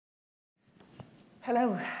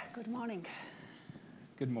Hello, good morning.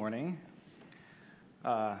 Good morning.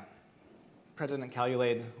 President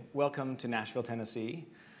Kaljulaid, welcome to Nashville, Tennessee.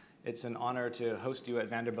 It's an honor to host you at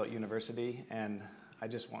Vanderbilt University, and I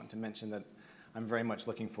just want to mention that I'm very much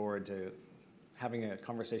looking forward to having a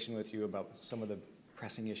conversation with you about some of the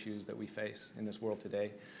pressing issues that we face in this world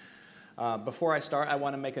today. Before I start, I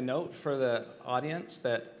want to make a note for the audience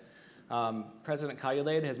that President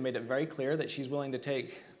Kaljulaid has made it very clear that she's willing to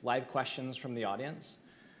take live questions from the audience.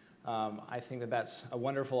 I think that that's a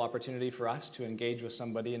wonderful opportunity for us to engage with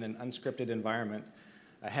somebody in an unscripted environment.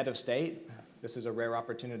 A head of state, this is a rare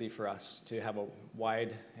opportunity for us to have a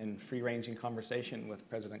wide and free-ranging conversation with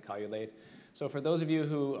President Kaljulaid. So for those of you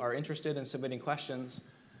who are interested in submitting questions,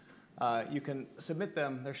 you can submit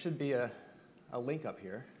them. There should be a link up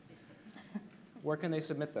here. Where can they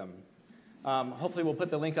submit them? Hopefully we'll put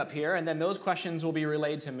the link up here, and then those questions will be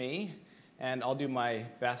relayed to me, and I'll do my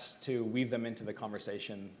best to weave them into the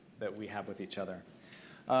conversation that we have with each other.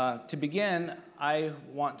 To begin, I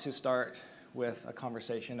want to start with a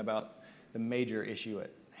conversation about the major issue at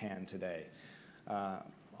hand today. A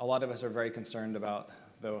lot of us are very concerned about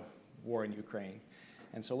the war in Ukraine,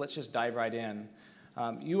 and so let's just dive right in.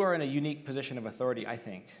 You are in a unique position of authority, I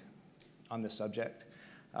think, on this subject.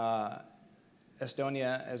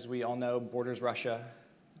 Estonia, as we all know, borders Russia.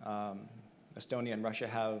 Estonia and Russia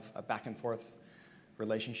have a back-and-forth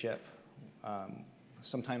relationship,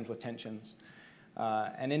 sometimes with tensions.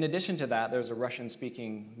 And in addition to that, there's a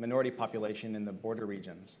Russian-speaking minority population in the border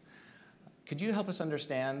regions. Could you help us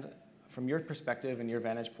understand, from your perspective and your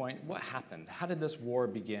vantage point, what happened? How did this war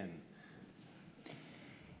begin?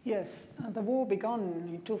 Yes, the war began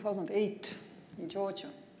in 2008 in Georgia.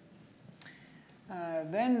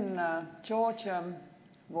 Then Georgia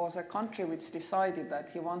was a country which decided that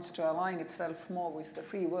he wants to align itself more with the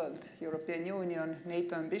free world, European Union,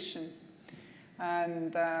 NATO ambition.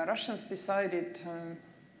 And Russians decided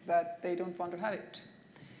that they don't want to have it.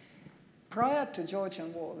 Prior to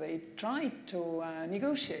Georgian war, they tried to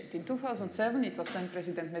negotiate. In 2007, it was then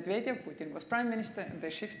President Medvedev, Putin was prime minister, and they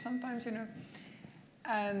shift sometimes, you know.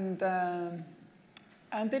 And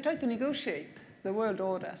they tried to negotiate the world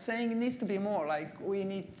order, saying it needs to be more, like we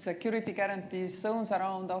need security guarantees, zones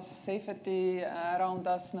around us, safety around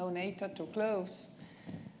us, no NATO too close.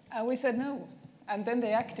 And we said no. And then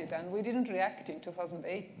they acted, and we didn't react in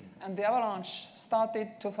 2008. And the avalanche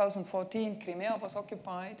started 2014, Crimea was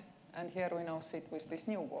occupied, and here we now sit with this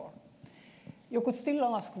new war. You could still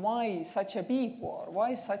ask, why such a big war?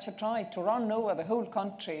 Why such a try to run over the whole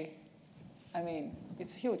country? I mean,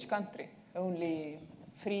 it's a huge country, only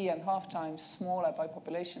 3.5 times smaller by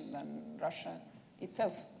population than Russia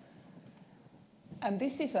itself. And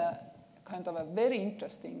this is a kind of a very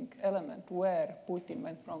interesting element where Putin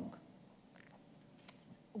went wrong.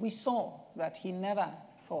 We saw that he never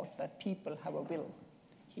thought that people have a will.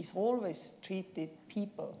 He's always treated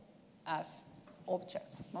people as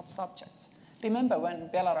objects, not subjects. Remember when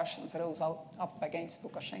Belarusians rose up against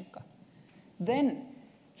Lukashenko? Then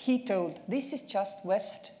he told, this is just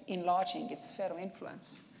West enlarging its sphere of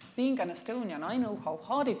influence. Being an Estonian, I know how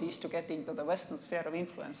hard it is to get into the Western sphere of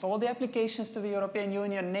influence. All the applications to the European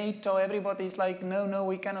Union, NATO, everybody's like, no,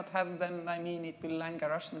 we cannot have them. I mean, it will anger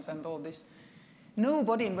Russians and all this.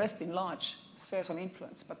 Nobody in West enlarge spheres of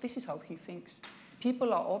influence, but this is how he thinks.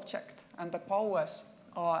 People are object, and the powers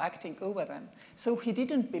are acting over them. So he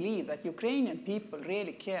didn't believe that Ukrainian people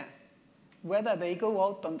really care whether they go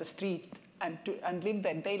out on the street and live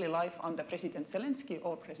their daily life under President Zelensky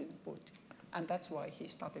or President Putin. And that's why he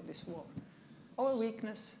started this war. Our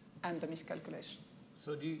weakness and the miscalculation.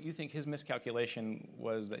 So do you think his miscalculation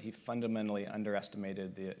was that he fundamentally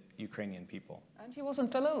underestimated the Ukrainian people? And he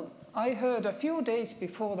wasn't alone. I heard a few days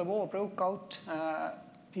before the war broke out,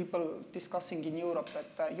 people discussing in Europe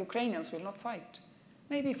that Ukrainians will not fight.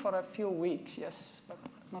 Maybe for a few weeks, yes, but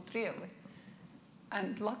not really.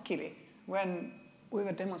 And luckily, when we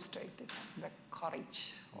were demonstrated the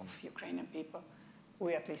courage of Ukrainian people,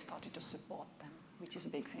 we at least started to support them, which is a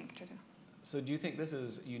big thing to do. So do you think this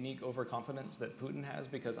is unique overconfidence that Putin has?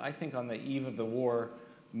 Because I think on the eve of the war,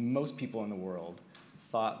 most people in the world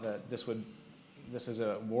thought that this is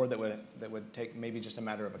a war that would take maybe just a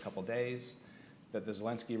matter of a couple days, that the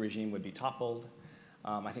Zelensky regime would be toppled.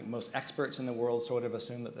 I think most experts in the world sort of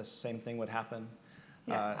assumed that the same thing would happen.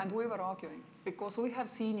 Yeah, and we were arguing, because we have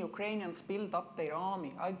seen Ukrainians build up their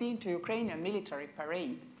army. I've been to Ukrainian military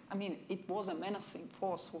parade. I mean, it was a menacing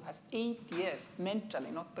force who has 8 years, mentally,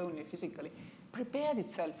 not only physically, prepared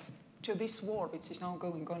itself to this war which is now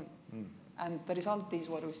going on. And the result is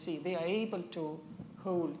what we see. They are able to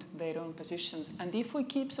hold their own positions. And if we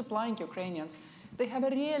keep supplying Ukrainians, they have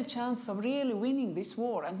a real chance of really winning this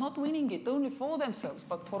war, and not winning it only for themselves,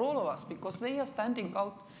 but for all of us, because they are standing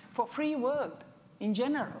out for free world in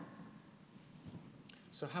general.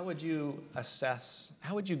 So how would you assess,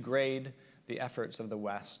 how would you grade the efforts of the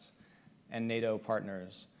West and NATO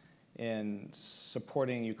partners in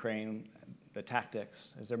supporting Ukraine, the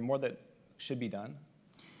tactics? Is there more that should be done?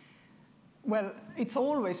 Well, it's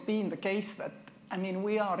always been the case that, I mean,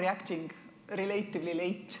 we are reacting relatively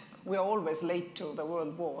late. We are always late to the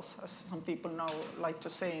world wars, as some people now like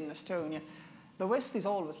to say in Estonia. The West is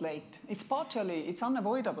always late. It's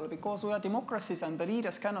unavoidable because we are democracies and the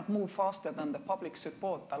leaders cannot move faster than the public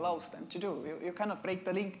support allows them to do. You cannot break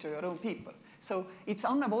the link to your own people. So it's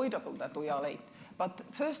unavoidable that we are late. But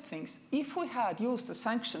first things, if we had used the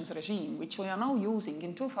sanctions regime, which we are now using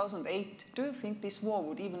in 2008, do you think this war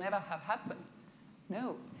would even ever have happened?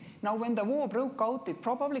 No. Now, when the war broke out, it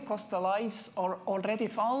probably cost the lives of already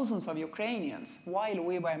thousands of Ukrainians while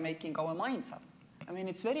we were making our minds up. I mean,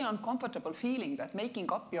 it's a very uncomfortable feeling that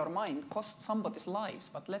making up your mind costs somebody's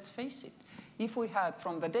lives. But let's face it, if we had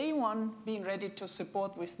from the day one been ready to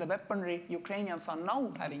support with the weaponry Ukrainians are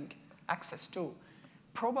now having access to,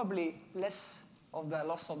 probably less of the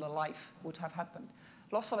loss of the life would have happened.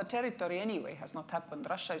 Loss of a territory anyway has not happened.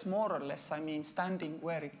 Russia is more or less, I mean, standing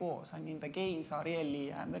where it was. I mean, the gains are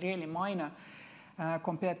really, really minor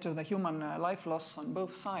compared to the human life loss on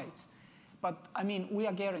both sides. But, I mean, we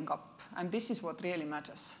are gearing up. And this is what really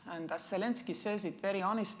matters. And as Zelensky says it very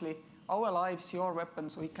honestly, our lives, your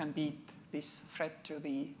weapons, we can beat this threat to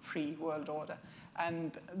the free world order.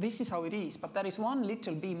 And this is how it is. But there is one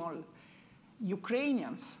little bemol.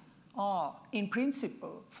 Ukrainians are, in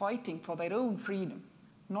principle, fighting for their own freedom,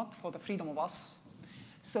 not for the freedom of us.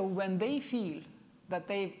 So when they feel that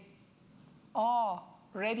they are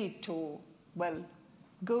ready to, well,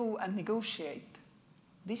 go and negotiate,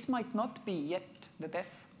 this might not be yet the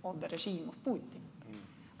death of the regime of Putin.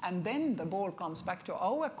 And then the ball comes back to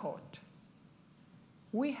our court.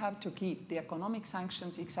 We have to keep the economic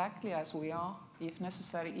sanctions exactly as we are, if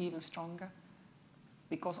necessary, even stronger,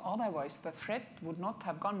 because otherwise the threat would not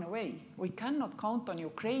have gone away. We cannot count on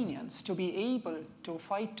Ukrainians to be able to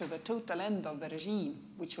fight to the total end of the regime,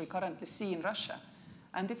 which we currently see in Russia.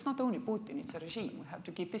 And it's not only Putin, it's a regime. We have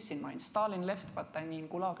to keep this in mind. Stalin left, but I mean,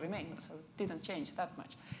 Gulag remained, so it didn't change that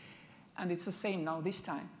much. And it's the same now this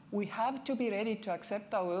time. We have to be ready to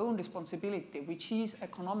accept our own responsibility, which is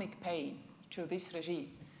economic pain to this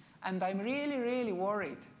regime. And I'm really, really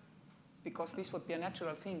worried, because this would be a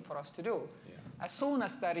natural thing for us to do. Yeah. As soon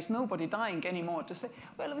as there is nobody dying anymore, to say,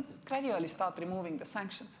 well, let's gradually start removing the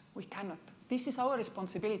sanctions. We cannot. This is our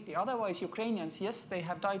responsibility. Otherwise, Ukrainians, yes, they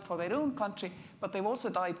have died for their own country, but they've also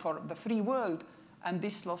died for the free world, and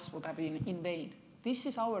this loss would have been in vain. This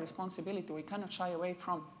is our responsibility. We cannot shy away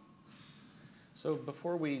from. So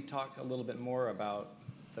before we talk a little bit more about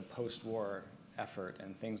the post-war effort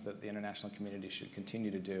and things that the international community should continue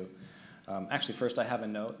to do, actually, first I have a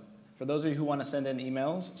note. For those of you who want to send in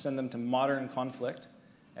emails, send them to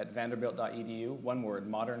modernconflict@vanderbilt.edu. One word,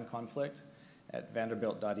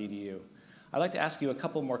 modernconflict@vanderbilt.edu. I'd like to ask you a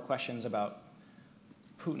couple more questions about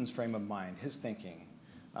Putin's frame of mind, his thinking,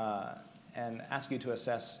 and ask you to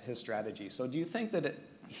assess his strategy. So do you think that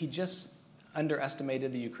he just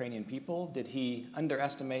underestimated the Ukrainian people? Did he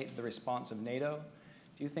underestimate the response of NATO?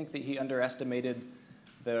 Do you think that he underestimated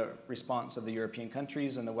the response of the European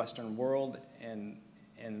countries and the Western world in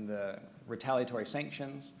the retaliatory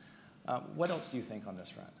sanctions? What else do you think on this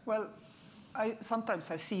front? Well,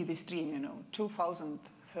 sometimes I see this dream,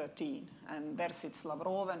 2013, and there sits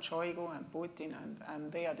Lavrov and Shoigu and Putin,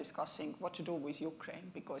 and they are discussing what to do with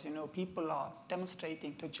Ukraine, because, people are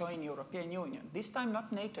demonstrating to join European Union. This time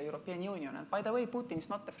not NATO, European Union. And by the way, Putin is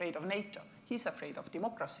not afraid of NATO. He's afraid of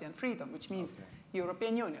democracy and freedom, which means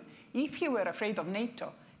European Union. If he were afraid of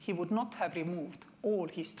NATO, he would not have removed all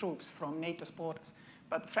his troops from NATO's borders.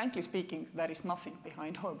 But frankly speaking, there is nothing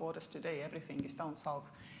behind our borders today. Everything is down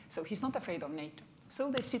south. So he's not afraid of NATO. So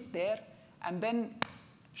they sit there, and then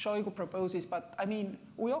Shoigu proposes, but I mean,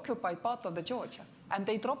 we occupied part of the Georgia, and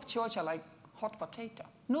they dropped Georgia like hot potato.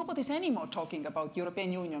 Nobody's anymore talking about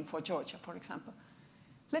European Union for Georgia, for example.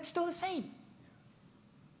 Let's do the same.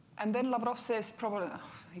 And then Lavrov says, probably,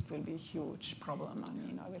 it will be a huge problem. I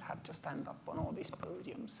mean, I will have to stand up on all these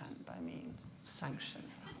podiums, and I mean,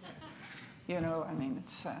 sanctions. I mean,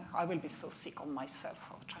 I will be so sick of myself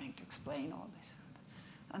of trying to explain all this.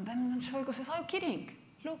 And then Shoigu says, are you kidding?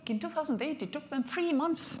 Look, in 2008, it took them 3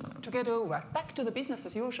 months to get over, back to the business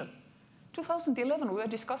as usual. 2011, we were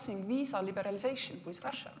discussing visa liberalization with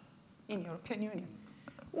Russia in European Union.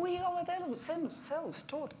 We ourselves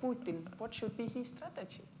taught Putin what should be his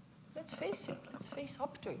strategy. Let's face it. Let's face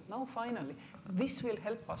up to it. Now, finally, this will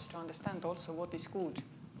help us to understand also what is good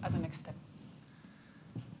as a next step.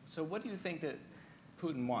 So what do you think that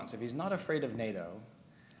Putin wants? If he's not afraid of NATO,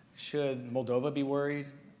 should Moldova be worried?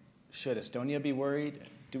 Should Estonia be worried?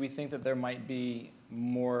 Do we think that there might be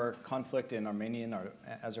more conflict in Armenia or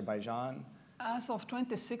Azerbaijan? As of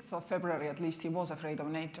 26th of February, at least, he was afraid of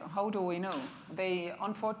NATO. How do we know? They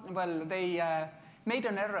made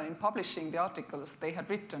an error in publishing the articles they had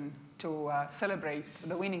written to celebrate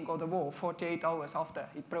the winning of the war 48 hours after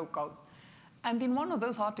it broke out. And in one of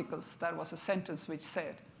those articles, there was a sentence which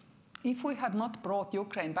said, if we had not brought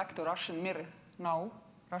Ukraine back to Russian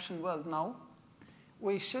world now,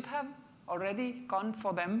 we should have already gone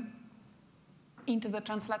for them into the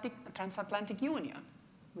transatlantic Union,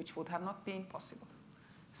 which would have not been possible.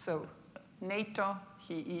 So NATO,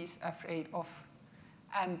 he is afraid of.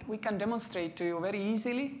 And we can demonstrate to you very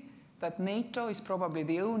easily that NATO is probably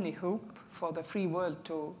the only hope for the free world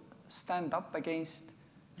to stand up against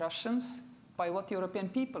Russians by what European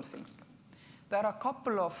people think. There are a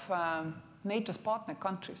couple of NATO's partner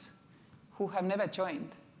countries who have never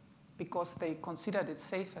joined because they considered it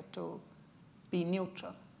safer to be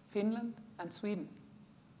neutral. Finland and Sweden.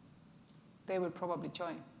 They will probably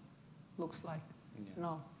join, looks like. Yeah.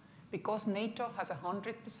 No, because NATO has a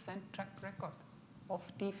 100% track record of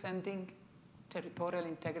defending territorial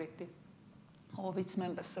integrity of its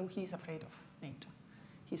members, so he's afraid of NATO.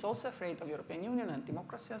 He's also afraid of European Union and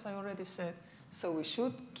democracy, as I already said, so we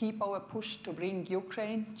should keep our push to bring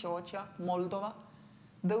Ukraine, Georgia, Moldova,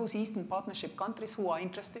 those Eastern Partnership countries who are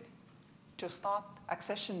interested, to start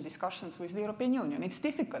accession discussions with the European Union. It's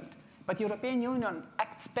difficult, but the European Union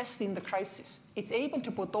acts best in the crisis. It's able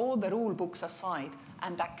to put all the rule books aside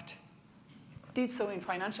and act. Did so in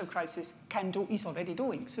financial crisis, is already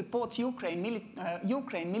doing. Supports Ukraine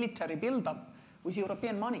military build-up with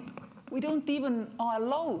European money. We don't even are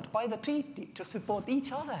allowed by the treaty to support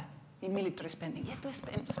each other in military spending, yet we're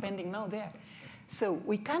spending now there. So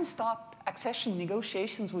we can start accession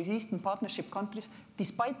negotiations with Eastern Partnership countries,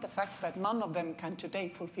 despite the fact that none of them can today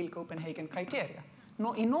fulfill Copenhagen criteria.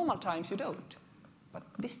 No, in normal times you don't, but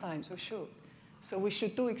this time we should. So we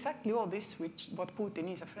should do exactly all this, what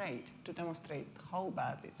Putin is afraid, to demonstrate how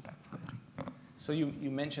badly it's backfiring. So you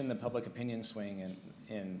mentioned the public opinion swing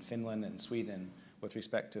in Finland and Sweden with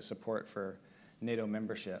respect to support for NATO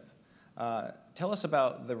membership. Tell us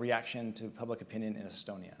about the reaction to public opinion in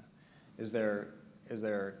Estonia. Is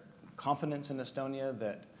there confidence in Estonia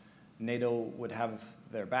that NATO would have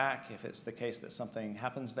their back if it's the case that something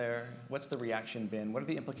happens there? What's the reaction been? What are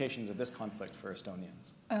the implications of this conflict for Estonians?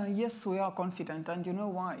 Yes, we are confident, and you know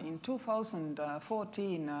why. In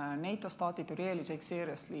 2014, NATO started to really take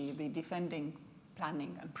seriously the defending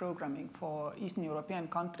planning and programming for Eastern European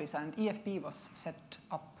countries, and EFP was set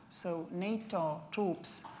up. So NATO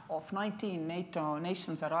troops of 19 NATO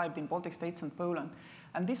nations arrived in Baltic states and Poland.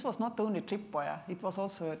 And this was not only tripwire, it was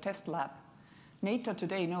also a test lab. NATO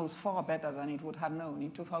today knows far better than it would have known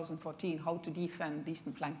in 2014 how to defend the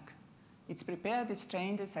eastern flank. It's prepared, it's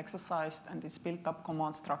trained, it's exercised, and it's built up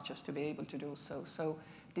command structures to be able to do so. So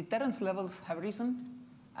deterrence levels have risen,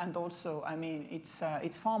 and also, I mean,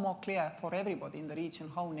 it's far more clear for everybody in the region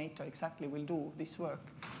how NATO exactly will do this work.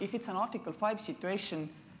 If it's an Article 5 situation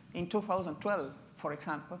in 2012, for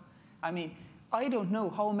example, I mean, I don't know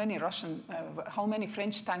how many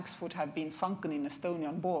French tanks would have been sunken in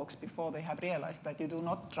Estonian bogs before they have realized that you do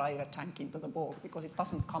not drive a tank into the bog because it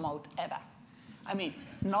doesn't come out ever. I mean,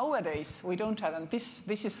 nowadays we don't have, and this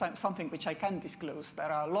is something which I can disclose.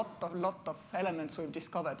 There are a lot of elements we've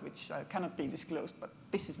discovered which cannot be disclosed, but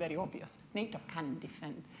this is very obvious. NATO can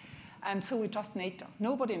defend. And so we trust NATO.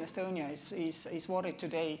 Nobody in Estonia is worried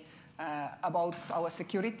today about our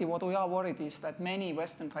security. What we are worried is that many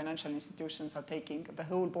Western financial institutions are taking the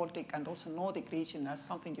whole Baltic and also Nordic region as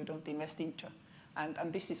something you don't invest into.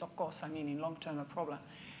 And this is, of course, I mean, in long term a problem.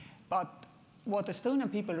 But what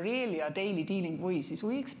Estonian people really are daily dealing with is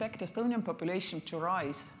we expect Estonian population to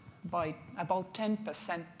rise by about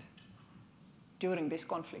 10% during this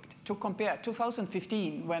conflict. To compare,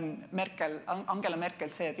 2015, when Angela Merkel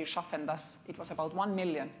said, "Wir schaffen das," it was about 1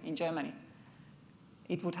 million in Germany.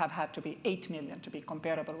 It would have had to be 8 million to be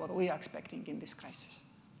comparable what we are expecting in this crisis.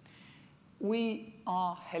 We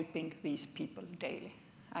are helping these people daily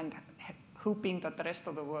and hoping that the rest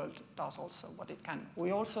of the world does also what it can.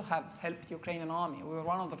 We also have helped the Ukrainian army. We were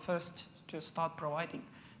one of the first to start providing.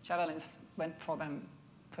 Javelins went for them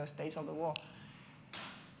first days of the war.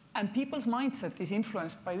 And people's mindset is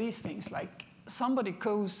influenced by these things, like somebody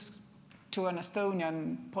goes to an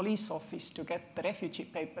Estonian police office to get the refugee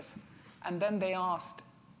papers, and then they asked,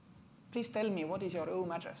 "Please tell me, what is your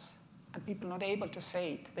home address?" and people not able to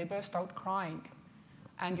say it. They burst out crying.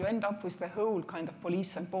 And you end up with the whole kind of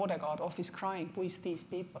police and border guard office crying with these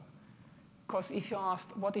people. Because if you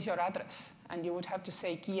asked, what is your address? And you would have to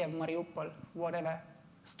say Kiev, Mariupol, whatever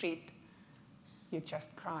street, you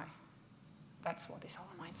just cry. That's what is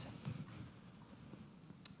our mindset.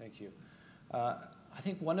 Thank you. I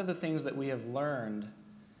think one of the things that we have learned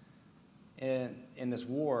in this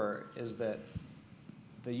war is that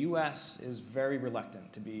the U.S. is very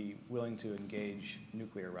reluctant to be willing to engage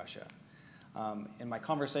nuclear Russia. In my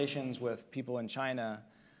conversations with people in China,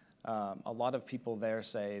 a lot of people there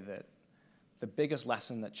say that the biggest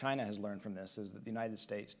lesson that China has learned from this is that the United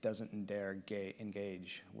States doesn't dare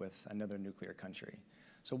engage with another nuclear country.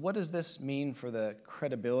 So what does this mean for the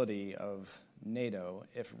credibility of NATO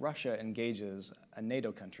if Russia engages a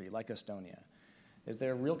NATO country like Estonia? Is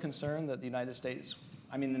there a real concern that the United States,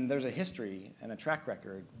 I mean, there's a history and a track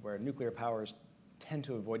record where nuclear powers tend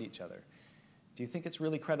to avoid each other. Do you think it's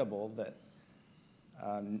really credible that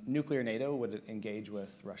nuclear NATO would engage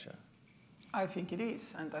with Russia? I think it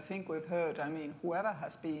is, and I think we've heard, I mean, whoever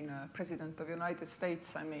has been president of the United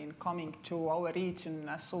States, I mean, coming to our region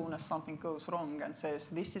as soon as something goes wrong and says,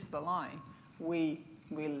 this is the line, we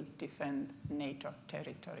will defend NATO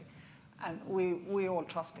territory. And we all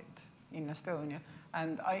trust it in Estonia.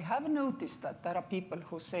 And I have noticed that there are people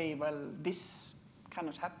who say, well, this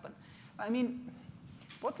cannot happen. I mean,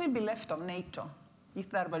 what will be left of NATO if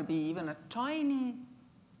there will be even a tiny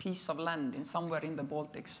piece of land somewhere in the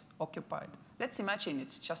Baltics occupied? Let's imagine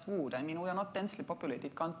it's just wood. I mean, we are not densely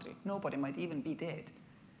populated country. Nobody might even be dead.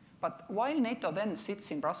 But while NATO then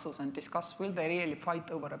sits in Brussels and discuss, will they really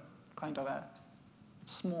fight over a kind of a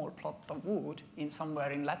small plot of wood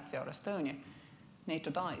somewhere in Latvia or Estonia,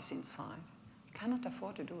 NATO dies inside. Cannot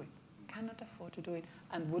afford to do it. Cannot afford to do it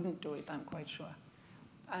and wouldn't do it, I'm quite sure.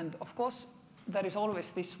 And of course, there is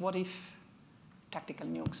always this, what if tactical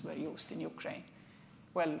nukes were used in Ukraine?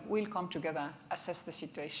 Well, we'll come together, assess the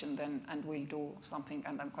situation then, and we'll do something,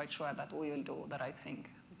 and I'm quite sure that we will do the right thing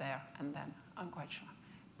there and then. I'm quite sure.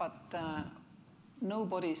 But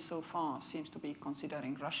nobody so far seems to be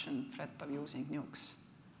considering Russian threat of using nukes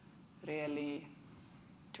really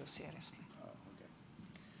too seriously.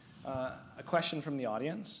 A question from the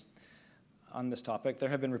audience on this topic. There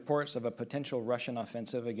have been reports of a potential Russian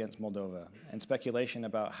offensive against Moldova and speculation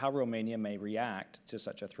about how Romania may react to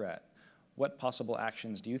such a threat. What possible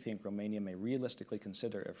actions do you think Romania may realistically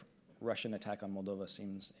consider if Russian attack on Moldova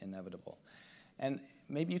seems inevitable? And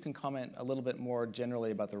maybe you can comment a little bit more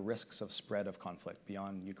generally about the risks of spread of conflict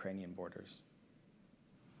beyond Ukrainian borders.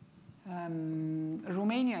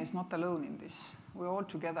 Romania is not alone in this. We're all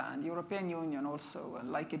together, and the European Union also,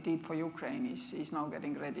 like it did for Ukraine, is now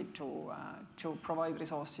getting ready to provide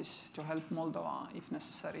resources to help Moldova, if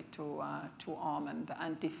necessary, to arm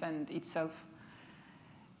and defend itself.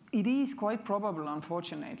 It is quite probable,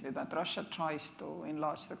 unfortunately, that Russia tries to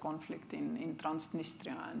enlarge the conflict in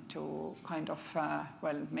Transnistria and to kind of,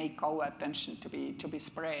 make our attention to be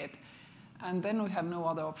spread. And then we have no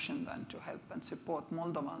other option than to help and support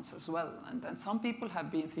Moldovans as well. And then some people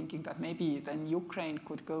have been thinking that maybe then Ukraine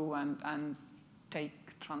could go and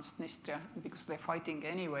take Transnistria because they're fighting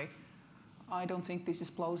anyway. I don't think this is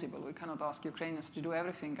plausible. We cannot ask Ukrainians to do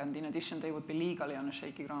everything, and in addition, they would be legally on a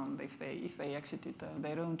shaky ground if they exited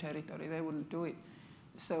their own territory. They wouldn't do it.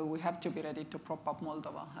 So we have to be ready to prop up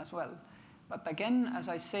Moldova as well. But again, as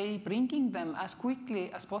I say, bringing them as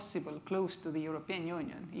quickly as possible close to the European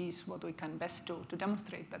Union is what we can best do to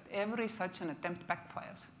demonstrate that every such an attempt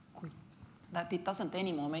backfires, that it doesn't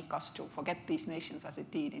anymore make us to forget these nations as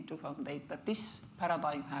it did in 2008, that this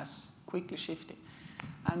paradigm has quickly shifted.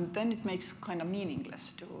 And then it makes kind of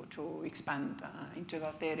meaningless to expand into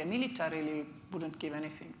that area. Militarily wouldn't give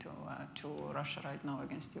anything to Russia right now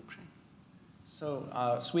against Ukraine. So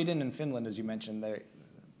Sweden and Finland, as you mentioned, their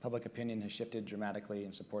public opinion has shifted dramatically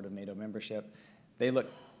in support of NATO membership. They look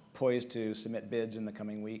poised to submit bids in the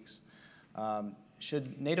coming weeks.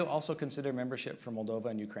 Should NATO also consider membership for Moldova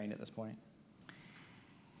and Ukraine at this point?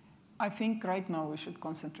 I think right now we should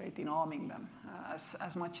concentrate in arming them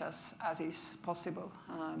as much as is possible,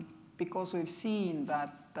 because we've seen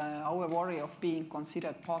that our worry of being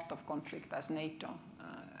considered part of conflict as NATO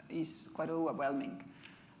is quite overwhelming.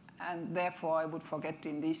 And therefore, I would forget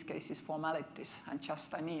in these cases formalities and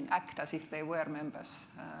just, act as if they were members,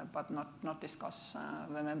 but not discuss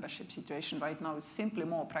the membership situation right now. It's simply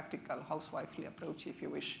more practical, housewifely approach, if you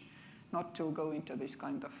wish, not to go into this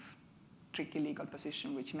kind of tricky legal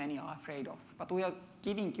position which many are afraid of. But we are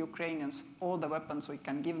giving Ukrainians all the weapons we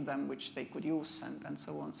can give them, which they could use, and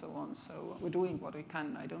so on, so on. So we're doing what we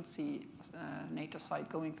can. I don't see NATO side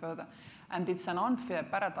going further. And it's an unfair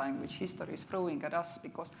paradigm which history is throwing at us,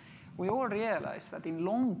 because we all realize that in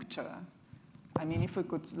long term, I mean, if we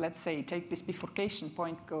could, let's say, take this bifurcation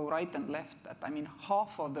point, go right and left, that, I mean,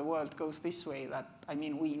 half of the world goes this way, that, I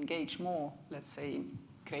mean, we engage more, let's say,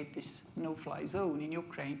 create this no-fly zone in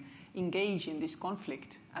Ukraine, engage in this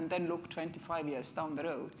conflict, and then look 25 years down the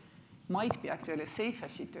road, might be actually a safer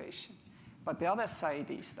situation. But the other side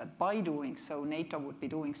is that by doing so, NATO would be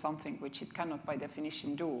doing something which it cannot by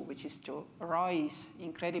definition do, which is to rise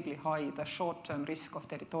incredibly high the short-term risk of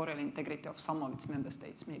territorial integrity of some of its member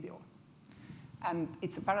states, maybe all. And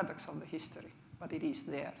it's a paradox of the history, but it is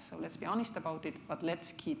there. So let's be honest about it, but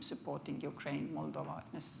let's keep supporting Ukraine, Moldova,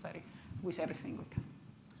 if necessary, with everything we can.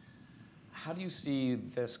 How do you see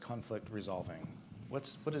this conflict resolving?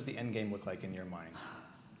 What does the end game look like in your mind?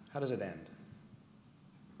 How does it end?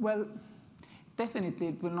 Well, definitely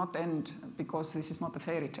it will not end, because this is not a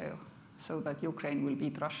fairy tale, so that Ukraine will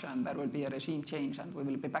beat Russia and there will be a regime change and we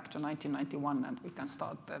will be back to 1991 and we can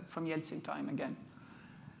start from Yeltsin time again.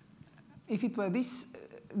 If it were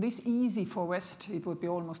this easy for West, it would be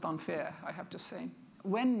almost unfair, I have to say.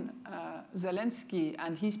 When Zelensky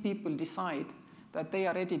and his people decide that they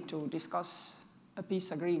are ready to discuss a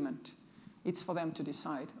peace agreement, it's for them to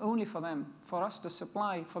decide, only for them, for us to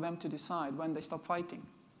supply, for them to decide when they stop fighting.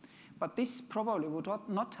 But this probably would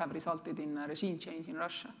not have resulted in a regime change in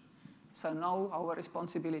Russia. So now our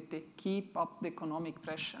responsibility, keep up the economic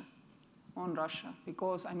pressure on Russia,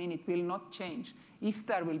 because, I mean, it will not change. If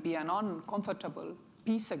there will be an uncomfortable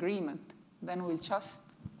peace agreement, then we'll just,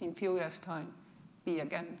 in few years' time, be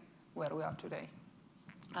again where we are today.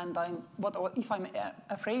 And if I'm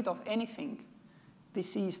afraid of anything,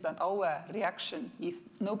 this is that our reaction, if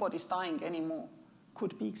nobody's dying anymore,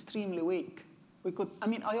 could be extremely weak. We could, I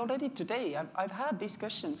mean, I already today, I've had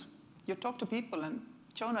discussions. You talk to people and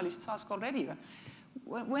journalists ask already,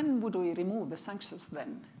 when would we remove the sanctions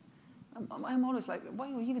then? I'm always like,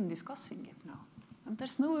 why are we even discussing it now? And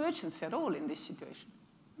there's no urgency at all in this situation.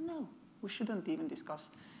 No, we shouldn't even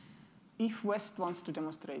discuss. If West wants to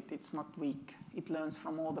demonstrate it's not weak, it learns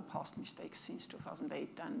from all the past mistakes since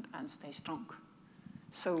 2008 and stays strong.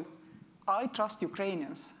 So I trust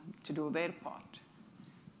Ukrainians to do their part.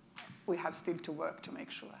 We have still to work to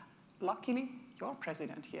make sure. Luckily, your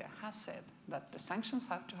president here has said that the sanctions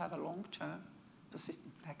have to have a long-term,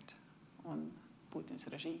 persistent effect on Putin's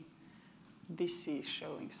regime. This is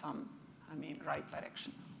showing some, I mean, right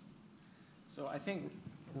direction. So I think,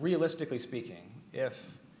 realistically speaking,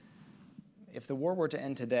 if the war were to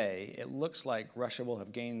end today, it looks like Russia will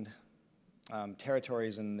have gained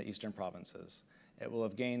territories in the eastern provinces. It will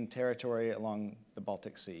have gained territory along the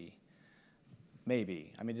Baltic Sea.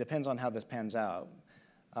 Maybe. I mean, it depends on how this pans out.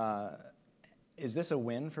 Is this a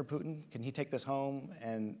win for Putin? Can he take this home?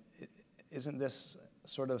 And isn't this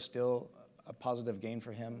sort of still a positive gain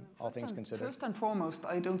for him, all things considered? First and foremost,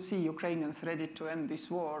 I don't see Ukrainians ready to end this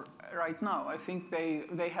war right now. I think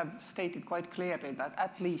they have stated quite clearly that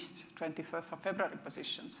at least 23rd of February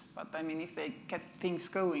positions. But I mean, if they get things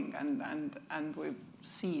going and we've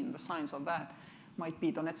seen the signs of that, might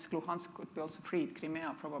be Donetsk, Luhansk could be also freed,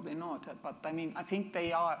 Crimea probably not. But I mean, I think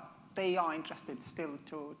they are interested still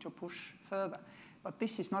to push further. But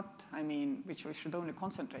this is not, I mean, which we should only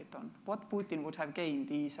concentrate on. What Putin would have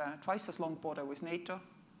gained is a twice as long border with NATO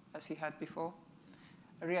as he had before,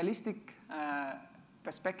 a realistic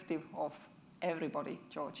perspective of everybody,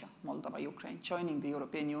 Georgia, Moldova, Ukraine, joining the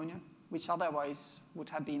European Union, which otherwise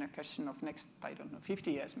would have been a question of next, I don't know,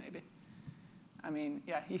 50 years maybe. I mean,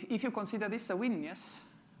 yeah, if you consider this a win, yes.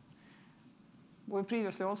 We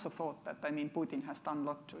previously also thought that, I mean, Putin has done a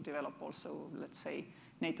lot to develop also, let's say,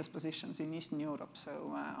 NATO's positions in Eastern Europe.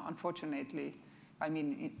 So unfortunately, I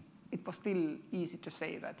mean, it was still easy to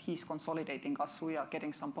say that he's consolidating us. We are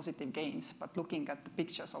getting some positive gains. But looking at the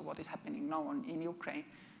pictures of what is happening now in Ukraine,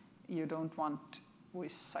 you don't want,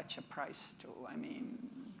 with such a price, to, I mean,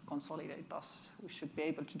 consolidate us. We should be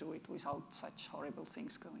able to do it without such horrible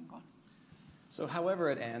things going on. So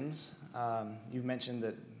however it ends, you've mentioned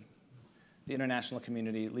that the international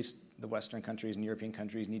community, at least the Western countries and European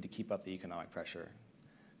countries, need to keep up the economic pressure.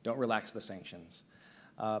 Don't relax the sanctions.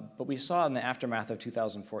 But we saw in the aftermath of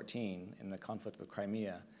 2014, in the conflict with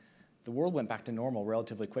Crimea, the world went back to normal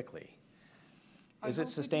relatively quickly. Is it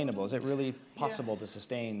sustainable? Is it really possible to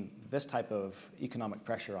sustain this type of economic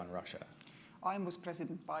pressure on Russia? I'm with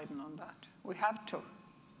President Biden on that. We have to.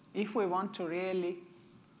 If we want to really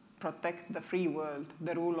protect the free world,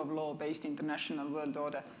 the rule of law-based international world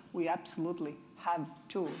order, we absolutely have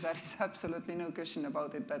to. There is absolutely no question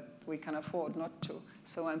about it that we can afford not to.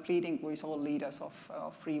 So I'm pleading with all leaders of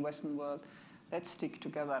free Western world, let's stick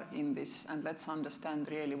together in this and let's understand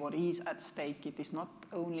really what is at stake. It is not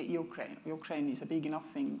only Ukraine. Ukraine is a big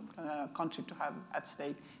enough country to have at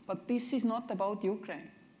stake, but this is not about Ukraine.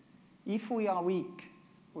 If we are weak,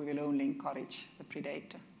 we will only encourage the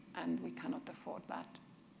predator, and we cannot afford that.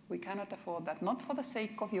 We cannot afford that, not for the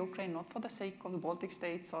sake of Ukraine, not for the sake of the Baltic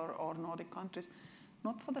states or Nordic countries,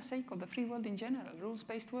 not for the sake of the free world in general,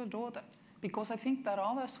 rules-based world order. Because I think there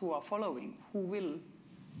are others who are following, who will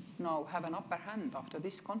now have an upper hand after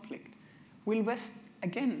this conflict. Will West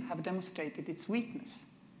again have demonstrated its weakness?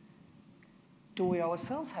 Do we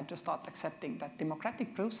ourselves have to start accepting that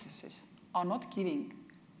democratic processes are not giving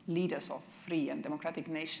leaders of free and democratic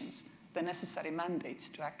nations the necessary mandates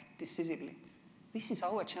to act decisively? This is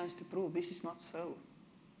our chance to prove this is not so.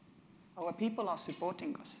 Our people are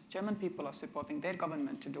supporting us. German people are supporting their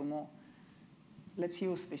government to do more. Let's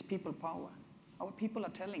use this people power. Our people are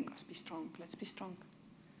telling us, be strong. Let's be strong.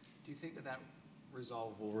 Do you think that that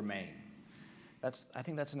resolve will remain? I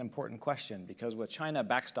think that's an important question, because with China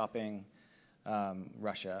backstopping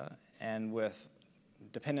Russia and with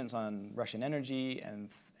dependence on Russian energy, and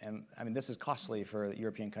I mean, this is costly for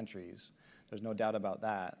European countries. There's no doubt about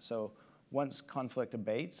that. So once conflict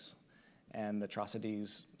abates and the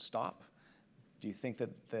atrocities stop, do you think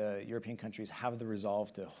that the European countries have the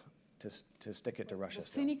resolve to stick it to Russia? The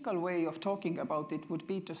cynical way of talking about it would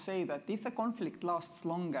be to say that if the conflict lasts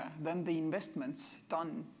longer, then the investments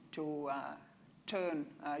done to turn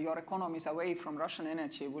your economies away from Russian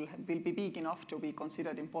energy will be big enough to be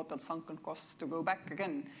considered important sunken costs to go back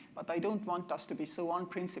again. But I don't want us to be so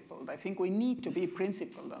unprincipled. I think we need to be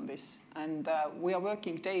principled on this. And we are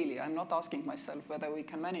working daily. I'm not asking myself whether we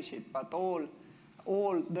can manage it, but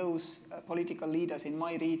all those political leaders in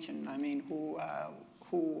my region, I mean, who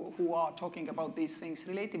are talking about these things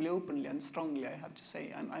relatively openly and strongly, I have to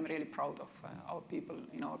say. I'm really proud of our people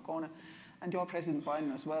in our corner. And your President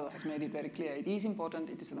Biden as well has made it very clear. It is important.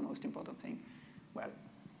 It is the most important thing. Well,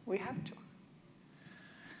 we have to.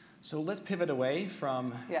 So let's pivot away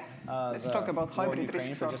from let's talk about hybrid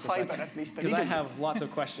risks or cyber, at least. Because I have lots of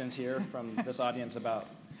questions here from this audience about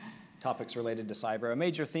topics related to cyber. A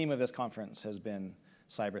major theme of this conference has been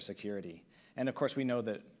cybersecurity. And of course, we know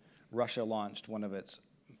that Russia launched one of its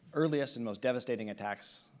earliest and most devastating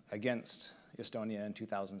attacks against Estonia in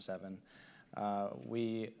 2007.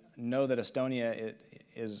 We know that Estonia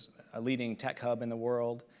is a leading tech hub in the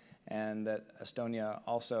world, and that Estonia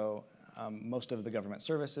also, most of the government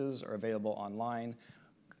services are available online.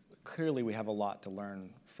 Clearly, we have a lot to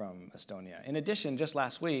learn from Estonia. In addition, just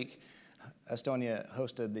last week, Estonia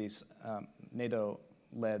hosted these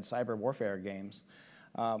NATO-led cyber warfare games.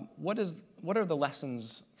 What are the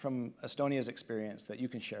lessons from Estonia's experience that you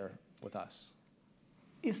can share with us?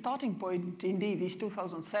 The starting point, indeed, is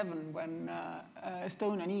 2007, when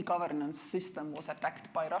Estonian e-governance system was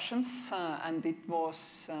attacked by Russians, and it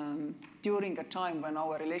was during a time when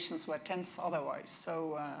our relations were tense otherwise.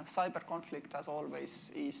 So cyber conflict, as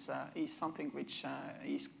always, is something which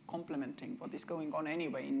is complementing what is going on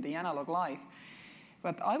anyway in the analog life.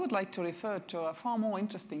 But I would like to refer to a far more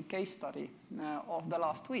interesting case study of the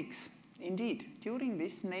last weeks. Indeed, during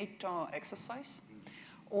this NATO exercise,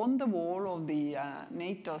 on the wall of the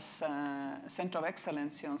NATO's Center of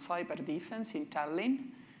Excellence on Cyber Defense in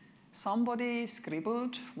Tallinn, somebody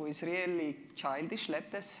scribbled with really childish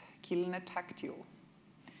letters, "Killnet hacked you."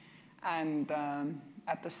 And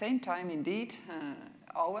at the same time, indeed,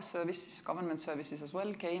 our services, government services as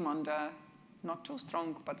well, came under not too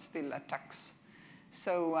strong, but still attacks.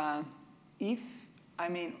 So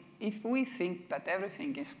if we think that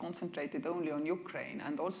everything is concentrated only on Ukraine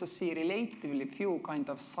and also see relatively few kind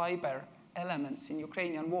of cyber elements in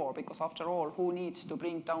Ukrainian war, because after all, who needs to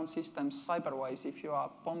bring down systems cyber-wise if you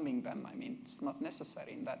are bombing them? I mean, it's not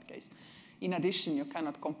necessary in that case. In addition,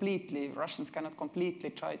 Russians cannot completely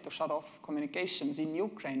try to shut off communications in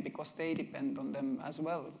Ukraine because they depend on them as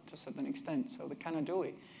well to a certain extent, so they cannot do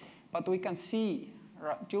it. But we can see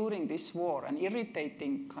during this war an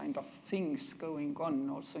irritating kind of things going on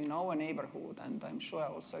also in our neighborhood, and I'm sure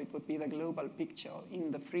also it would be the global picture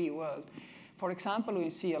in the free world. For example, we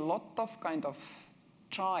see a lot of kind of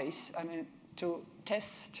tries, to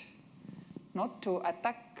test, not to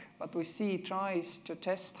attack, but we see tries to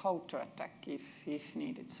test how to attack if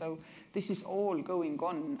needed. So this is all going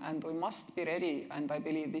on, and we must be ready, and I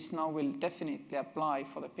believe this now will definitely apply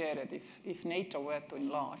for the period if NATO were to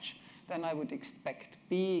enlarge. Then I would expect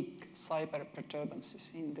big cyber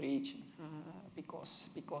perturbances in the region because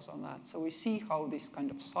of that. So we see how this kind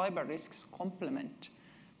of cyber risks complement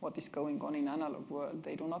what is going on in analog world.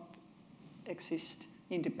 They do not exist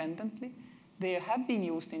independently. They have been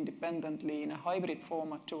used independently in a hybrid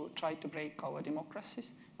format to try to break our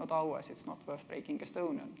democracies. Not ours, it's not worth breaking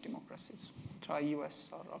Estonian democracies. Try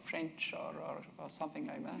US or French or something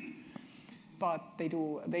like that. But they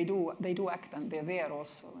do act, and they're there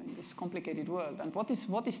also in this complicated world. And what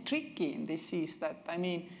is tricky in this is that, I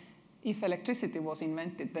mean, if electricity was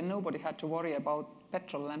invented, then nobody had to worry about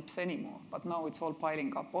petrol lamps anymore. But now it's all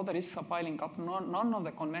piling up. All the risks are piling up. None of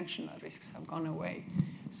the conventional risks have gone away.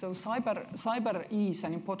 So cyber is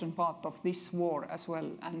an important part of this war as well,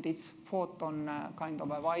 and it's fought on kind of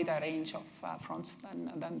a wider range of fronts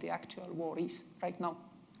than the actual war is right now.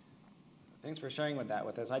 Thanks for sharing that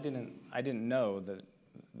with us. I didn't know that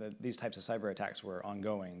these types of cyber attacks were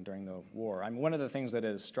ongoing during the war. I mean, one of the things that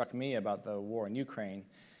has struck me about the war in Ukraine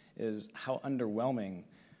is how underwhelming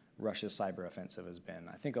Russia's cyber offensive has been.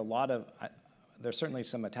 I think there's certainly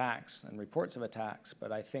some attacks and reports of attacks,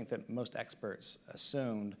 but I think that most experts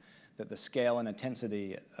assumed that the scale and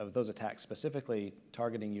intensity of those attacks, specifically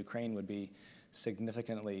targeting Ukraine, would be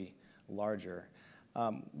significantly larger.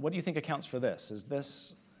 What do you think accounts for this?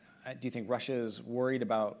 Do you think Russia is worried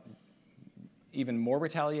about even more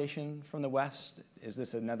retaliation from the West? Is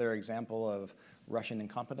this another example of Russian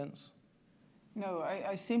incompetence? No,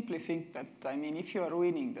 I simply think that, I mean, if you are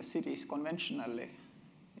ruining the cities conventionally,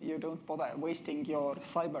 you don't bother wasting your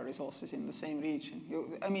cyber resources in the same region.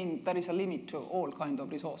 I mean, there is a limit to all kinds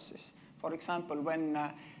of resources. For example, when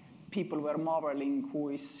people were marveling who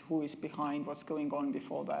is behind what's going on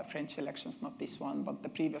before the French elections, not this one, but the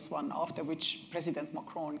previous one, after which President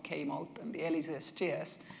Macron came out and the Élysée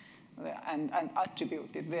stairs and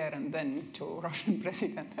attributed there and then to Russian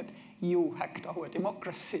president that you hacked our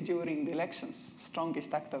democracy during the elections.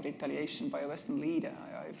 Strongest act of retaliation by a Western leader,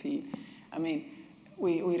 I feel. I mean,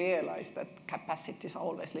 we realized that capacities are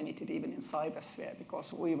always limited, even in cybersphere,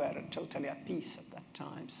 because we were totally at peace at that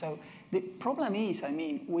time. So the problem is, I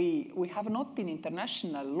mean, we have not in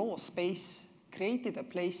international law space created a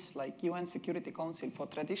place like UN Security Council for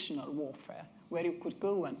traditional warfare, where you could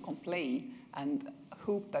go and complain and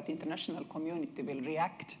hope that international community will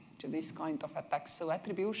react to this kind of attacks. So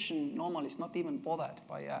attribution normally is not even bothered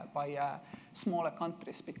by smaller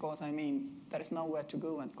countries because, I mean, there is nowhere to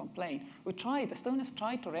go and complain. Estonians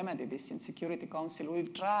tried to remedy this in Security Council.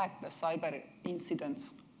 We've dragged the cyber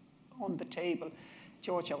incidents on the table.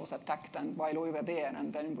 Georgia was attacked and while we were there,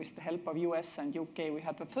 and then with the help of US and UK, we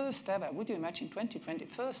had the first ever, would you imagine, 2020,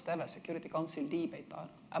 first ever Security Council debate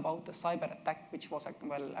about the cyber attack, which was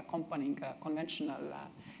accompanying a conventional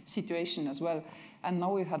situation as well. And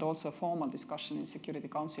now we had also a formal discussion in Security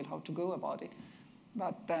Council how to go about it.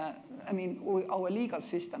 But, I mean, our legal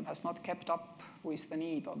system has not kept up with the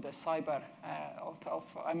need of the cyber,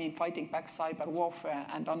 fighting back cyber warfare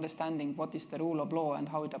and understanding what is the rule of law and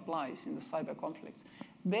how it applies in the cyber conflicts.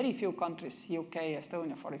 Very few countries, UK,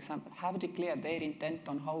 Estonia, for example, have declared their intent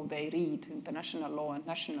on how they read international law and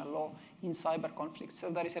national law in cyber conflicts. So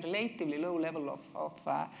there is a relatively low level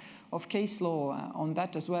of case law on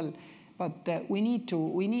that as well. But we need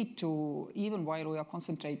to, even while we are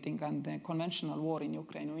concentrating on the conventional war in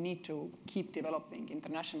Ukraine, we need to keep developing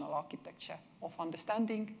international architecture of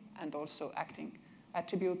understanding and also acting,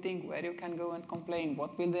 attributing where you can go and complain,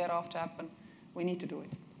 what will thereafter happen. We need to do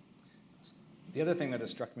it. The other thing that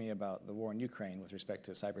has struck me about the war in Ukraine with respect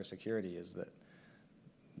to cybersecurity is that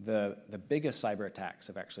the biggest cyber attacks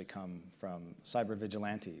have actually come from cyber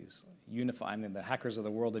vigilantes. The hackers of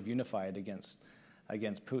the world have unified against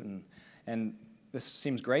Putin. And this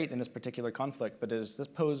seems great in this particular conflict, but does this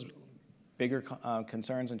pose bigger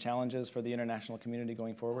concerns and challenges for the international community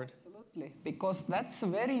going forward? Absolutely, because that's a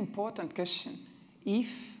very important question.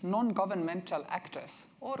 If non-governmental actors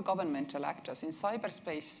or governmental actors in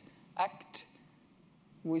cyberspace act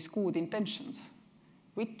with good intentions,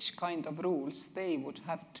 which kind of rules they would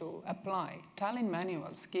have to apply? Tallinn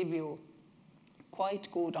manuals give you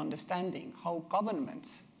quite good understanding how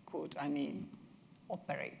governments could,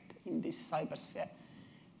 operate in this cybersphere.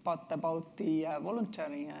 But about the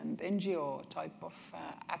voluntary and NGO type of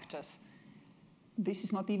actors, this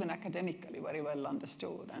is not even academically very well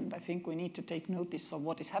understood. And I think we need to take notice of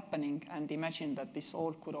what is happening and imagine that this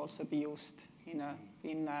all could also be used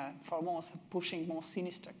for pushing more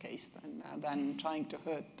sinister case than trying to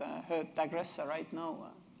hurt the aggressor right now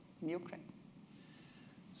in Ukraine.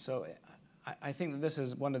 So I think that this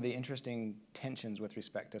is one of the interesting tensions with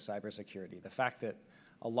respect to cybersecurity. The fact that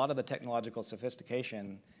a lot of the technological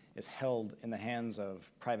sophistication is held in the hands of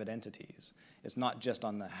private entities. It's not just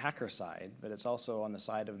on the hacker side, but it's also on the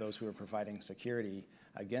side of those who are providing security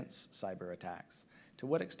against cyber attacks. To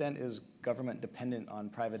what extent is government dependent on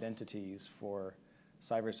private entities for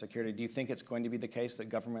cybersecurity? Do you think it's going to be the case that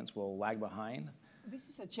governments will lag behind? This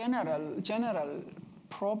is a general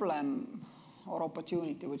problem or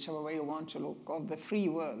opportunity, whichever way you want to look, of the free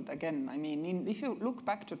world. Again, I mean, if you look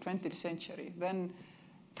back to 20th century, then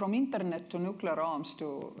from internet to nuclear arms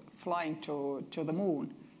to flying to the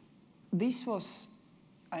moon, this was,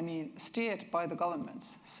 I mean, steered by the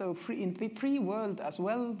governments. So in the free world as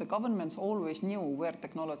well, the governments always knew where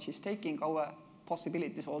technology is taking our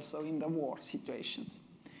possibilities also in the war situations.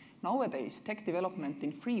 Nowadays, tech development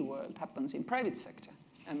in free world happens in private sector.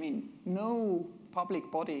 I mean, no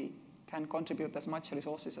public body can contribute as much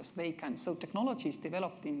resources as they can. So technology is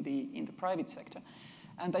developed in the private sector.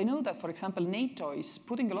 And I know that, for example, NATO is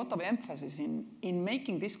putting a lot of emphasis in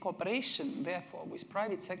making this cooperation, therefore, with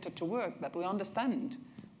private sector to work, that we understand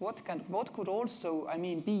what could also, I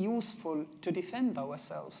mean, be useful to defend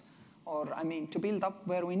ourselves, or, I mean, to build up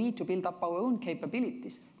where we need to build up our own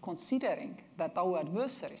capabilities, considering that our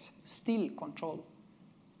adversaries still control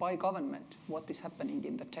by government what is happening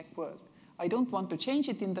in the tech world. I don't want to change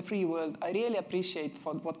it in the free world. I really appreciate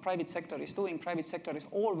for what private sector is doing. Private sector is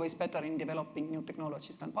always better in developing new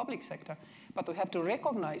technologies than public sector. But we have to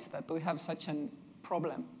recognize that we have such a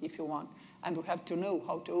problem, if you want. And we have to know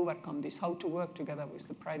how to overcome this, how to work together with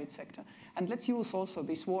the private sector. And let's use also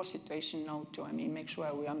this war situation now to, I mean, make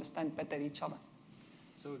sure we understand better each other.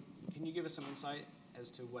 So can you give us some insight as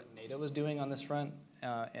to what NATO is doing on this front?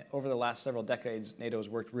 Over the last several decades, NATO has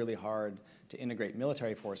worked really hard to integrate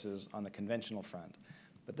military forces on the conventional front.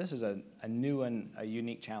 But this is a new and a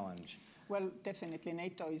unique challenge. Well, definitely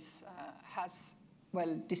NATO has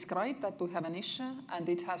described that we have an issue, and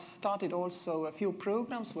it has started also a few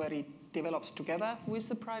programs where it develops together with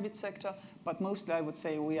the private sector, but mostly I would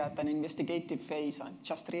say we are at an investigative phase and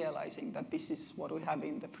just realizing that this is what we have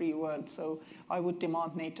in the free world. So I would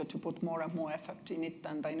demand NATO to put more and more effort in it,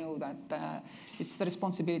 and I know that it's the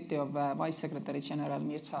responsibility of Vice Secretary General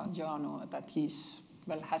Mirza Jano that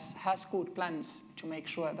has good plans to make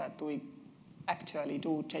sure that we actually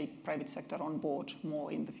do take private sector on board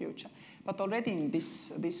more in the future. But already in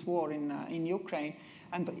this war in Ukraine,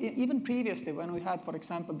 and even previously when we had, for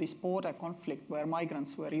example, this border conflict where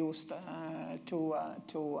migrants were used to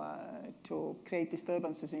create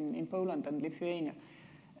disturbances in Poland and Lithuania,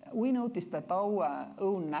 we noticed that our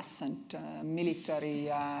own nascent military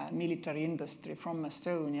industry from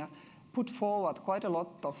Estonia put forward quite a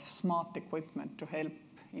lot of smart equipment to help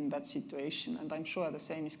in that situation, and I'm sure the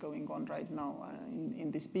same is going on right now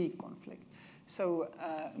in this big conflict. So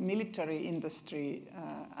military industry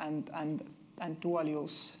and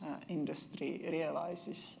dual-use industry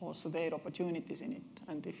realizes also their opportunities in it,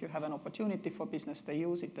 and if you have an opportunity for business, they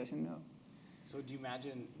use it, as you know. So do you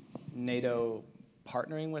imagine NATO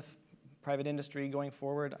partnering with private industry going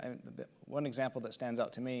forward? One example that stands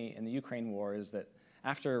out to me in the Ukraine war is that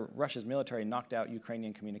after Russia's military knocked out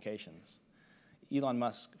Ukrainian communications, Elon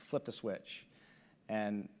Musk flipped a switch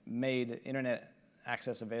and made internet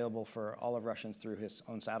access available for all of Russians through his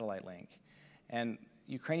own satellite link. And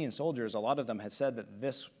Ukrainian soldiers, a lot of them had said that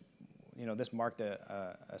this marked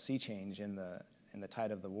a sea change in the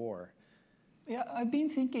tide of the war. Yeah, I've been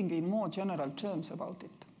thinking in more general terms about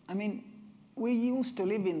it. I mean, we used to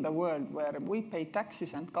live in the world where we pay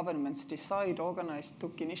taxes and governments decide, organize,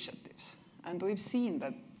 took initiatives. And we've seen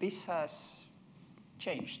that this has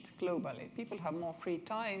changed globally. People have more free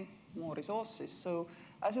time, more resources. So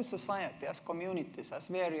as a society, as communities, as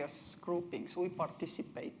various groupings, we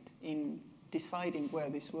participate in deciding where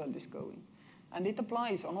this world is going. And it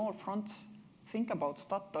applies on all fronts. Think about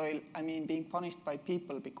Statoil, I mean, being punished by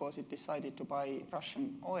people because it decided to buy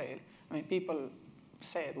Russian oil. I mean, people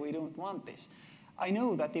said, we don't want this. I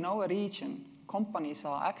know that in our region, companies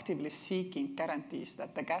are actively seeking guarantees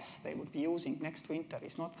that the gas they would be using next winter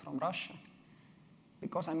is not from Russia.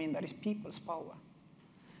 Because, I mean, there is people's power.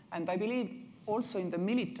 And I believe also in the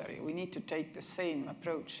military, we need to take the same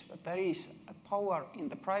approach, that there is a power in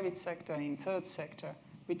the private sector, in third sector,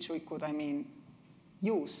 which we could, I mean,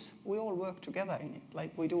 use. We all work together in it,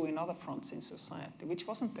 like we do in other fronts in society, which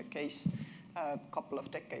wasn't the case a couple of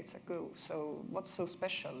decades ago. So what's so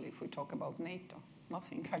special if we talk about NATO?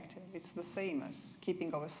 Nothing, actually. It's the same as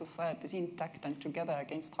keeping our societies intact and together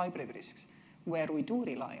against hybrid risks, where we do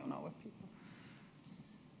rely on our people.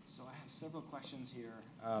 So I have several questions here,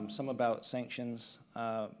 some about sanctions.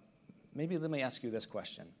 Maybe let me ask you this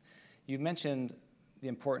question. You've mentioned the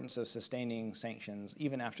importance of sustaining sanctions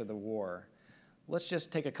even after the war. let's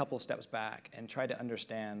just take a couple of steps back and try to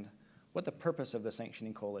understand what the purpose of the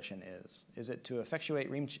sanctioning coalition is. Is it to effectuate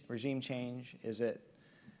regime change? Is it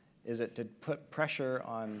to put pressure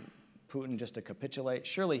on Putin just to capitulate?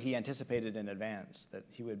 Surely he anticipated in advance that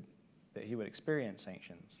he would experience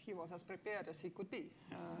sanctions. He was as prepared as he could be.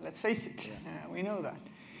 Let's face it, we know that.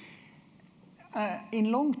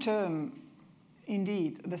 In long term,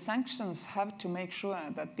 indeed, the sanctions have to make sure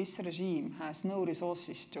that this regime has no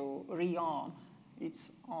resources to rearm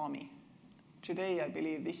its army. Today, I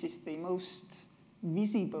believe this is the most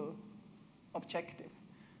visible objective.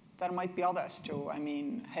 There might be others to,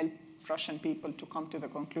 help Russian people to come to the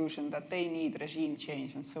conclusion that they need regime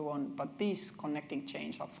change and so on, but these connecting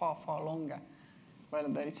chains are far, far longer.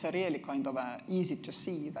 Well, it's really kind of easy to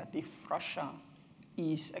see that if Russia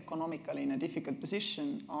is economically in a difficult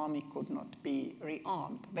position, army could not be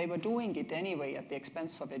rearmed. They were doing it anyway at the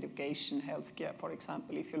expense of education, healthcare, for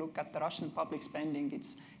example. If you look at the Russian public spending,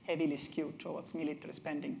 it's heavily skewed towards military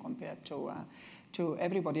spending compared to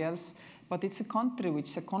everybody else. But it's a country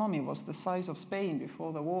which economy was the size of Spain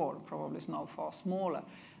before the war, probably is now far smaller.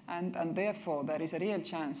 And therefore, there is a real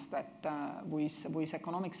chance that with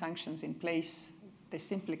economic sanctions in place, they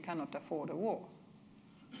simply cannot afford a war.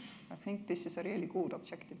 I think this is a really good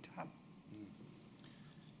objective to have.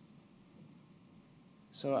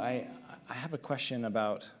 So I have a question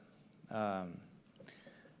about,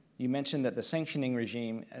 you mentioned that the sanctioning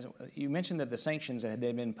regime, you mentioned that the sanctions, had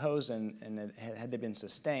they been imposed and had they been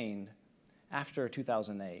sustained after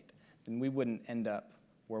 2008, then we wouldn't end up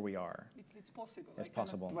where we are. It's possible. It's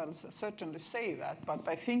possible. Well, certainly say that, but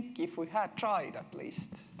I think if we had tried at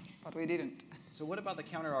least, but we didn't. So what about the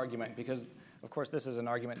counter argument? Because of course, this is an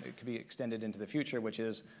argument that could be extended into the future, which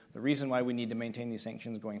is the reason why we need to maintain these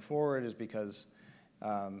sanctions going forward is because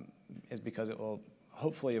it will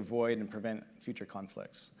hopefully avoid and prevent future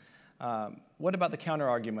conflicts. What about the counter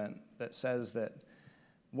argument that says that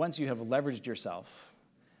once you have leveraged yourself,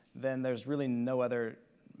 then there's really no other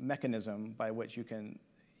mechanism by which you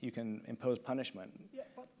can impose punishment? Yeah,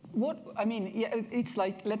 but it's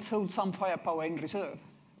like let's hold some firepower in reserve.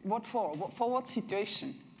 What for? For what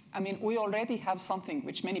situation? We already have something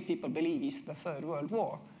which many people believe is the Third World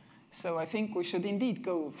War. So I think we should indeed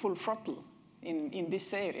go full throttle in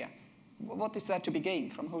this area. What is there to be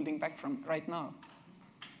gained from holding back from right now?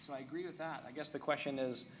 So I agree with that. I guess the question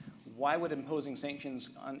is, why would imposing sanctions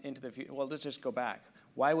into the future, well, let's just go back.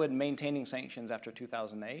 Why would maintaining sanctions after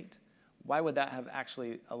 2008, why would that have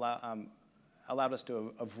actually allowed us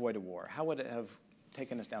to avoid a war? How would it have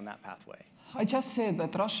taken us down that pathway? I just said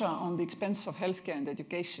that Russia, on the expense of healthcare and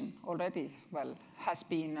education, already, has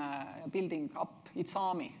been building up its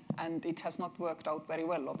army, and it has not worked out very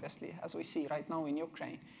well, obviously, as we see right now in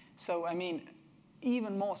Ukraine. So,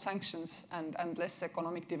 even more sanctions and less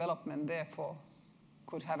economic development, therefore,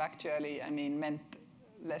 could have actually, meant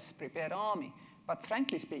less prepared army. But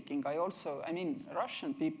frankly speaking,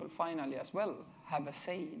 Russian people finally as well have a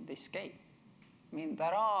say in this game.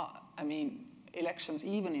 There are, elections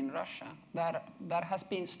even in Russia. There has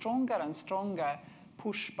been stronger and stronger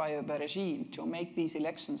push by the regime to make these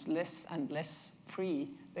elections less and less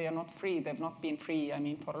free. They are not free. They've not been free,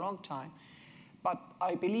 for a long time. But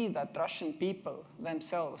I believe that Russian people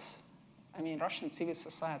themselves, Russian civil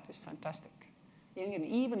society is fantastic.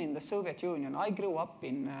 Even in the Soviet Union, I grew up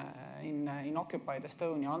in occupied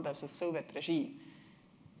Estonia under the Soviet regime.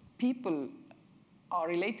 People are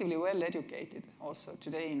relatively well educated also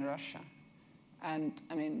today in Russia. And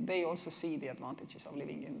they also see the advantages of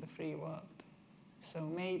living in the free world. So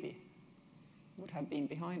maybe would have been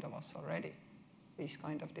behind of us already, this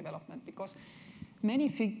kind of development. Because many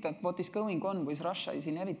think that what is going on with Russia is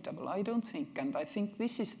inevitable. I don't think, and I think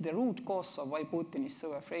this is the root cause of why Putin is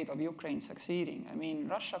so afraid of Ukraine succeeding.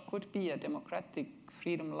 Russia could be a democratic,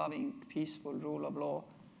 freedom-loving, peaceful, rule of law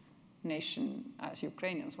nation as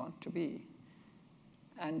Ukrainians want to be.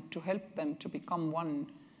 And to help them to become one,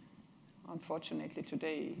 unfortunately,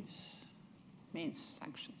 today means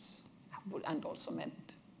sanctions, and also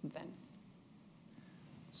meant then.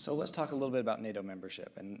 So let's talk a little bit about NATO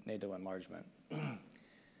membership and NATO enlargement.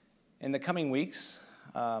 In the coming weeks,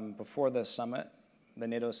 before the summit, the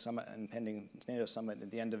NATO summit and pending NATO summit at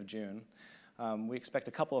the end of June, we expect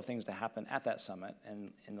a couple of things to happen at that summit and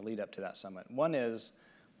in the lead up to that summit. One is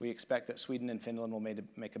we expect that Sweden and Finland will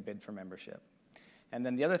make a bid for membership. And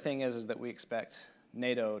then the other thing is that we expect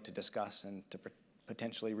NATO to discuss and to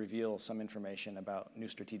potentially reveal some information about new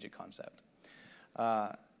strategic concept.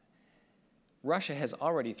 Russia has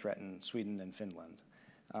already threatened Sweden and Finland.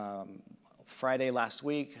 Friday last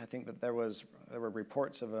week, I think that there were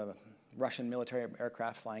reports of a Russian military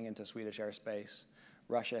aircraft flying into Swedish airspace.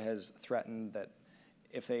 Russia has threatened that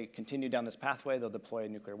if they continue down this pathway, they'll deploy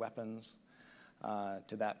nuclear weapons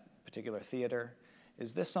to that particular theater.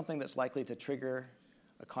 Is this something that's likely to trigger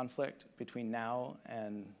a conflict between now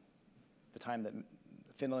and the time that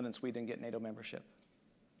Finland and Sweden get NATO membership?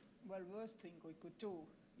 Well, worst thing we could do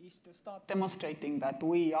is to start demonstrating that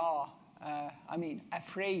we are,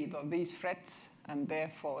 afraid of these threats and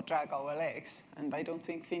therefore drag our legs. And I don't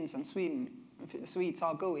think Finns and Swedes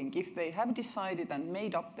are going. If they have decided and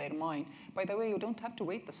made up their mind, by the way, you don't have to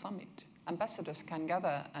wait the summit. Ambassadors can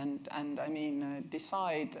gather and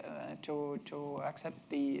decide to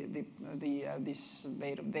accept their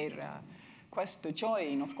quest to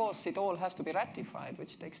join. Of course, it all has to be ratified,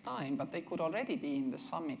 which takes time, but they could already be in the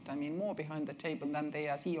summit. I mean, more behind the table than they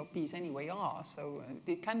as EOPs anyway are. So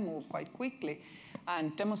it can move quite quickly.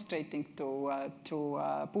 And demonstrating to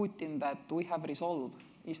Putin that we have resolve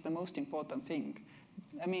is the most important thing.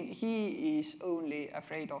 I mean, he is only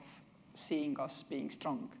afraid of seeing us being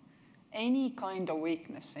strong. Any kind of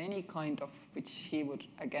weakness, any kind of which he would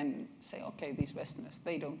again say, okay, these Westerners,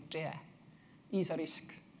 they don't dare, is a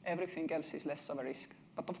risk. Everything else is less of a risk.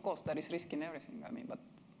 But of course, there is risk in everything. I mean, but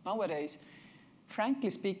nowadays, frankly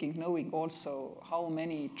speaking, knowing also how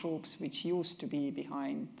many troops which used to be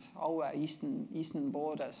behind our eastern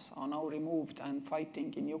borders are now removed and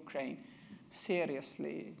fighting in Ukraine,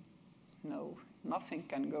 seriously, no, nothing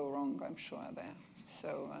can go wrong, I'm sure, there.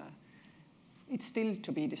 So it's still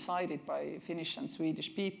to be decided by Finnish and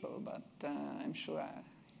Swedish people, but I'm sure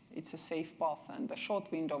it's a safe path and a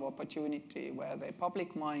short window of opportunity where the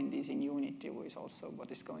public mind is in unity with also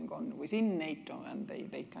what is going on within NATO, and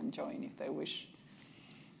they can join if they wish.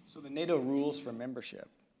 So the NATO rules for membership,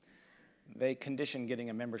 they condition getting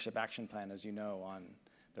a membership action plan, as you know, on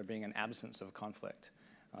there being an absence of conflict,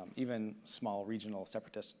 even small regional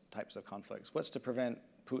separatist types of conflicts. What's to prevent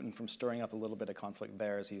Putin from stirring up a little bit of conflict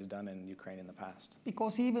there as he's done in Ukraine in the past?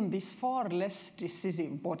 Because even this far less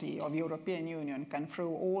decisive body of European Union can throw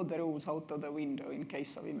all the rules out of the window in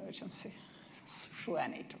case of emergency. Sure,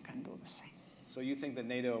 NATO can do the same. So you think that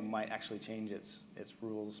NATO might actually change its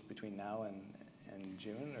rules between now and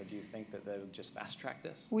June, or do you think that they would just fast-track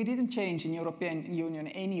this? We didn't change in European Union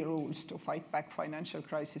any rules to fight back financial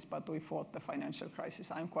crisis, but we fought the financial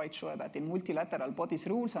crisis. I'm quite sure that in multilateral bodies,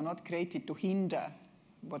 rules are not created to hinder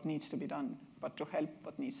what needs to be done, but to help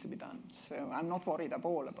what needs to be done. So I'm not worried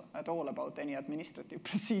at all about any administrative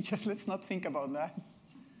procedures. Let's not think about that.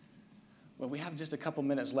 Well, we have just a couple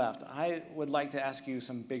minutes left. I would like to ask you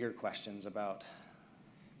some bigger questions about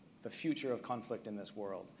the future of conflict in this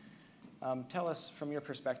world. Tell us, from your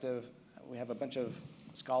perspective, we have a bunch of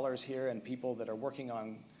scholars here and people that are working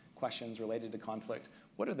on questions related to conflict.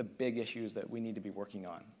 What are the big issues that we need to be working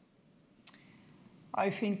on?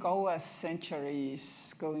 I think our century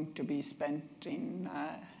is going to be spent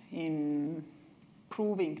in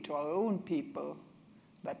proving to our own people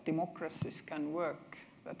that democracies can work,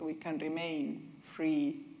 that we can remain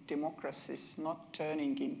free democracies, not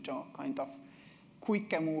turning into kind of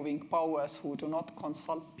quicker moving powers who do not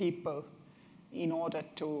consult people in order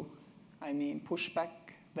to, push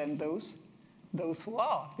back than those who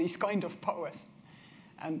are these kind of powers.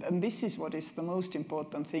 And this is what is the most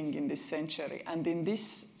important thing in this century. And in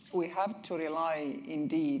this, we have to rely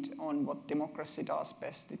indeed on what democracy does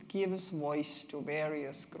best. It gives voice to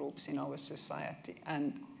various groups in our society.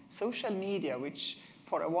 And social media, which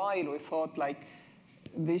for a while we thought like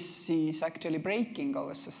this is actually breaking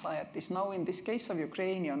our societies. Now in this case of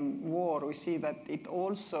Ukrainian war, we see that it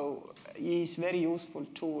also is a very useful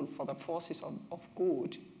tool for the forces of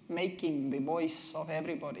good, making the voice of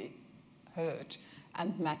everybody heard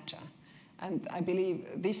and matter. And I believe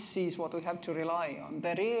this is what we have to rely on,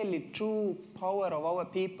 the really true power of our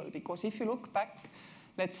people. Because if you look back,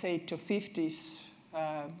 let's say, to 50s,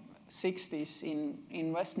 60s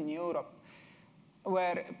in Western Europe,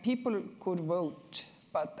 where people could vote,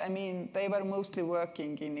 but they were mostly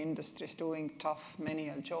working in industries, doing tough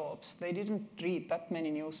menial jobs. They didn't read that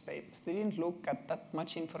many newspapers. They didn't look at that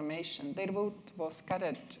much information. Their vote was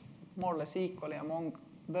scattered more or less equally among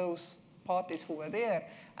those parties who were there,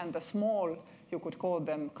 and the small, you could call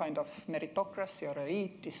them kind of meritocracy or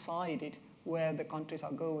elite, decided where the countries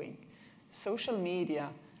are going. Social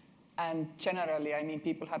media and generally,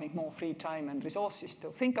 people having more free time and resources to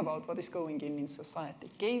think about what is going in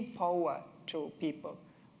society gave power to people.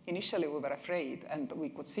 Initially, we were afraid, and we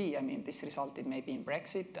could see, this resulted maybe in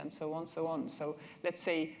Brexit and so on, so on. So let's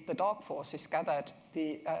say the dark forces gathered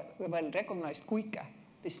recognized quicker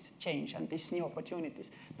this change and these new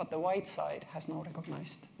opportunities, but the white side has now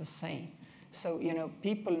recognized the same. So,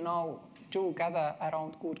 people now do gather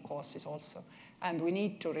around good causes also. And we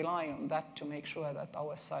need to rely on that to make sure that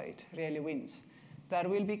our side really wins. There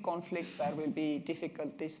will be conflict, there will be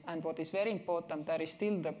difficulties, and what is very important, there is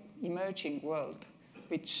still the emerging world,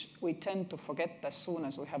 which we tend to forget as soon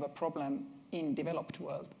as we have a problem in developed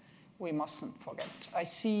world. We mustn't forget. I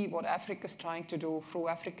see what Africa is trying to do through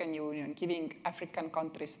African Union, giving African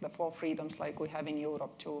countries the 4 freedoms like we have in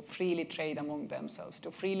Europe to freely trade among themselves, to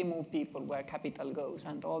freely move people where capital goes,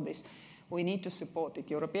 and all this. We need to support it.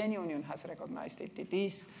 European Union has recognized it. It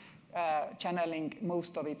is channeling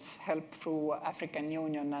most of its help through African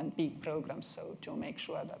Union and big programs, so to make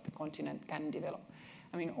sure that the continent can develop.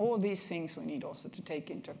 I mean, all these things we need also to take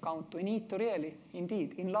into account. We need to really,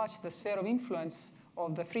 indeed, enlarge the sphere of influence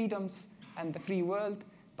of the freedoms and the free world,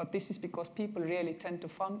 but this is because people really tend to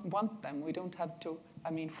want them. We don't have to,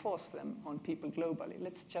 force them on people globally.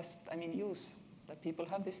 Let's just, use that people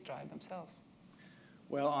have this drive themselves.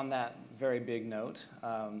 Well, on that very big note,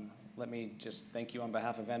 let me just thank you on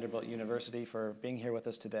behalf of Vanderbilt University for being here with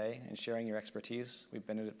us today and sharing your expertise. We've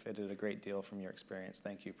benefited a great deal from your experience.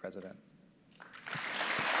 Thank you, President.